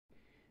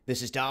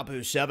This is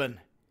Dabu 7.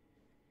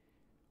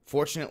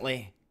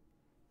 Fortunately,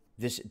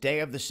 this day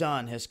of the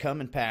sun has come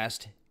and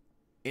passed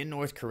in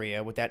North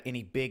Korea without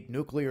any big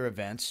nuclear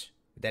events,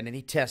 without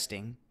any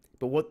testing.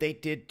 But what they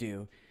did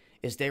do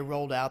is they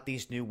rolled out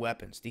these new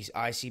weapons, these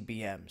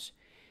ICBMs.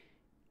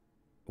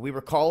 We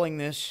were calling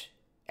this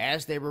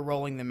as they were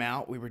rolling them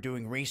out. We were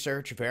doing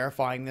research,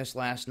 verifying this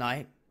last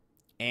night.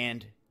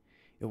 And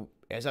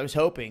as I was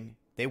hoping,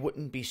 they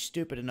wouldn't be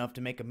stupid enough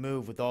to make a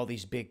move with all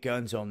these big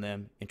guns on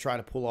them and try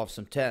to pull off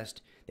some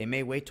test. They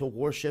may wait till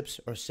warships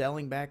are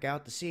sailing back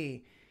out to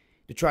sea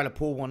to try to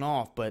pull one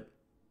off, but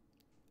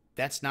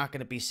that's not going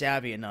to be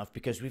savvy enough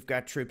because we've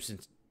got troops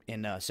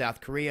in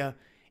South Korea,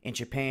 in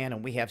Japan,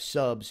 and we have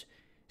subs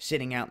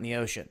sitting out in the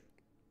ocean.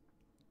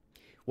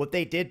 What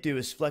they did do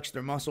is flex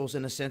their muscles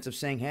in a sense of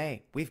saying,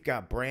 hey, we've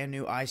got brand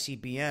new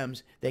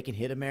ICBMs. They can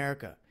hit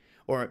America,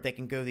 or they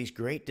can go these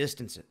great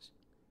distances.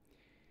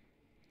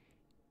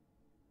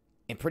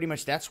 And pretty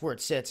much that's where it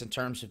sits in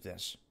terms of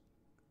this.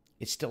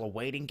 It's still a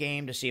waiting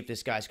game to see if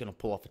this guy's going to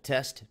pull off a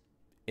test.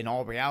 In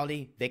all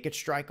reality, they could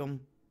strike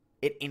them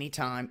at any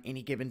time,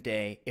 any given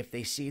day, if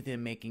they see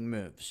them making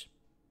moves.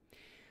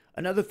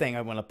 Another thing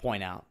I want to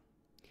point out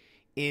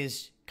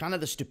is kind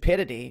of the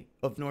stupidity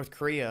of North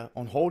Korea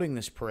on holding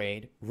this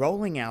parade,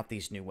 rolling out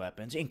these new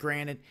weapons. And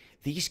granted,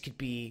 these could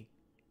be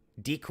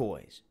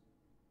decoys.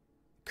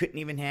 Couldn't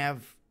even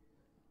have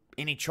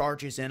any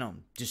charges in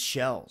them, just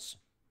shells.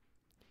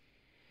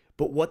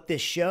 But what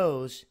this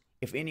shows,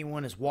 if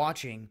anyone is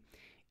watching,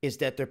 is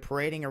that they're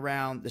parading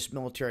around this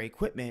military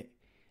equipment.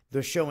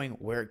 They're showing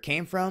where it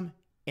came from,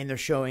 and they're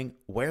showing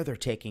where they're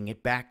taking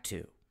it back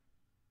to.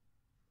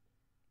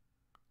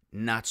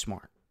 Not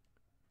smart.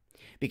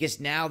 Because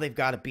now they've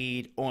got a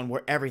bead on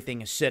where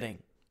everything is sitting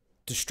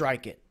to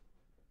strike it.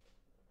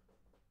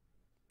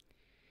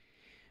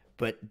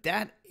 But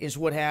that is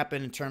what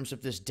happened in terms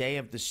of this day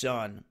of the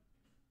sun.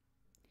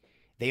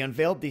 They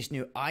unveiled these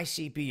new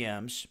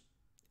ICBMs.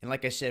 And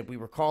like I said, we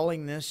were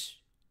calling this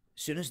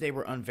as soon as they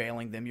were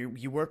unveiling them.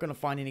 You weren't going to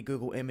find any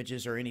Google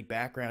images or any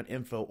background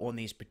info on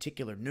these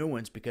particular new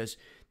ones because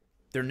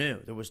they're new.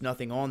 There was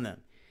nothing on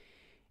them.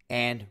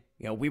 And,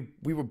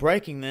 we were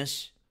breaking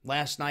this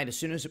last night as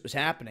soon as it was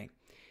happening.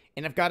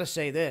 And I've got to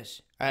say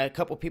this. A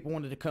couple people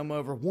wanted to come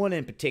over. One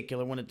in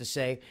particular wanted to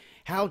say,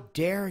 how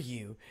dare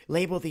you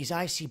label these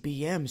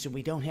ICBMs and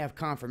we don't have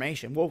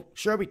confirmation? Well,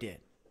 sure we did.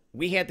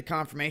 We had the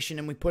confirmation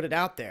and we put it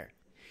out there.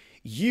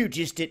 You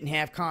just didn't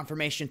have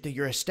confirmation through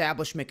your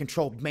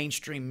establishment-controlled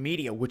mainstream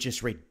media, which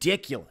is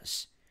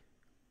ridiculous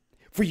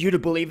for you to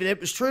believe that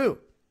it was true.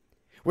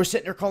 We're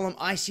sitting there calling them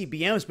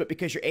ICBMs, but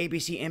because your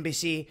ABC,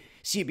 NBC,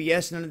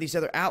 CBS, none of these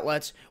other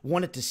outlets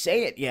wanted to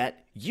say it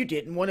yet, you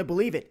didn't want to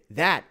believe it.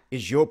 That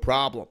is your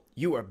problem.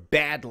 You are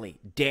badly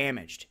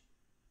damaged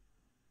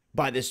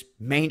by this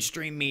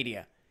mainstream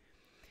media.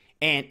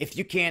 And if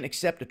you can't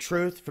accept the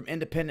truth from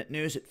independent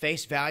news at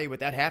face value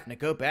without having to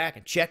go back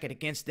and check it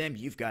against them,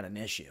 you've got an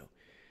issue.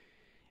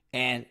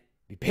 And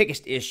the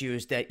biggest issue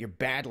is that you're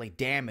badly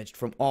damaged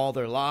from all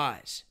their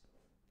lies.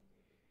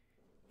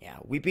 Yeah,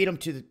 we beat them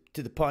to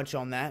the punch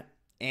on that,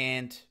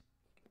 and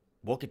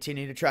we'll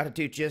continue to try to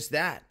do just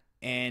that.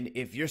 And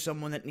if you're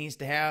someone that needs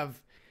to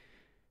have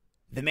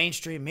the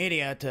mainstream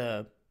media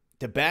to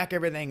back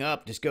everything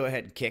up, just go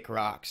ahead and kick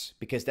rocks,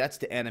 because that's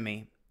the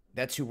enemy.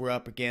 That's who we're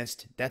up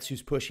against. That's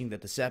who's pushing the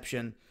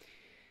deception.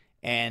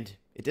 And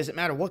it doesn't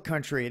matter what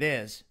country it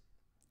is.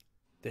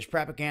 There's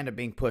propaganda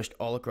being pushed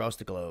all across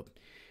the globe.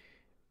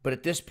 But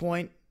at this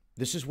point,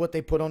 this is what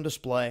they put on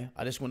display.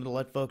 I just wanted to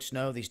let folks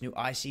know these new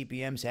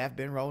ICBMs have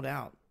been rolled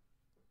out.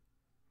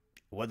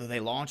 Whether they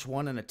launch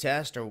one in a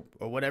test or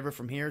whatever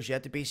from here is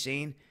yet to be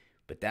seen,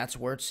 but that's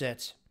where it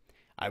sits.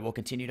 I will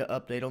continue to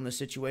update on this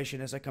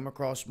situation as I come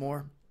across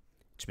more.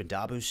 It's been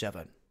Dabu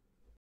 7.